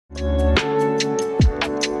The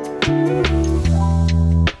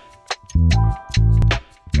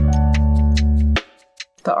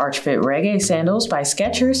Arch Fit Reggae sandals by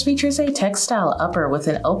Skechers features a textile upper with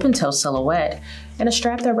an open-toe silhouette and a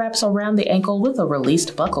strap that wraps around the ankle with a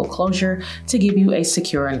released buckle closure to give you a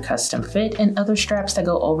secure and custom fit, and other straps that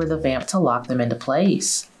go over the vamp to lock them into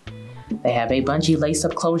place. They have a bungee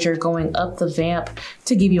lace-up closure going up the vamp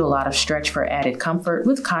to give you a lot of stretch for added comfort,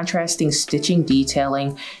 with contrasting stitching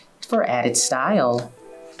detailing for added style.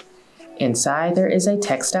 Inside, there is a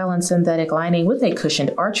textile and synthetic lining with a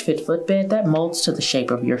cushioned arch fit footbed that molds to the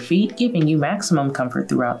shape of your feet, giving you maximum comfort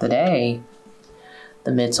throughout the day.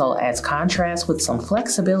 The midsole adds contrast with some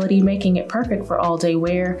flexibility, making it perfect for all-day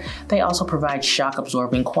wear. They also provide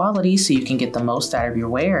shock-absorbing qualities so you can get the most out of your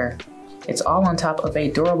wear. It's all on top of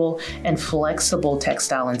a durable and flexible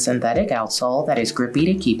textile and synthetic outsole that is grippy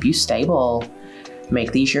to keep you stable.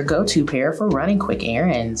 Make these your go-to pair for running quick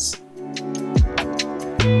errands.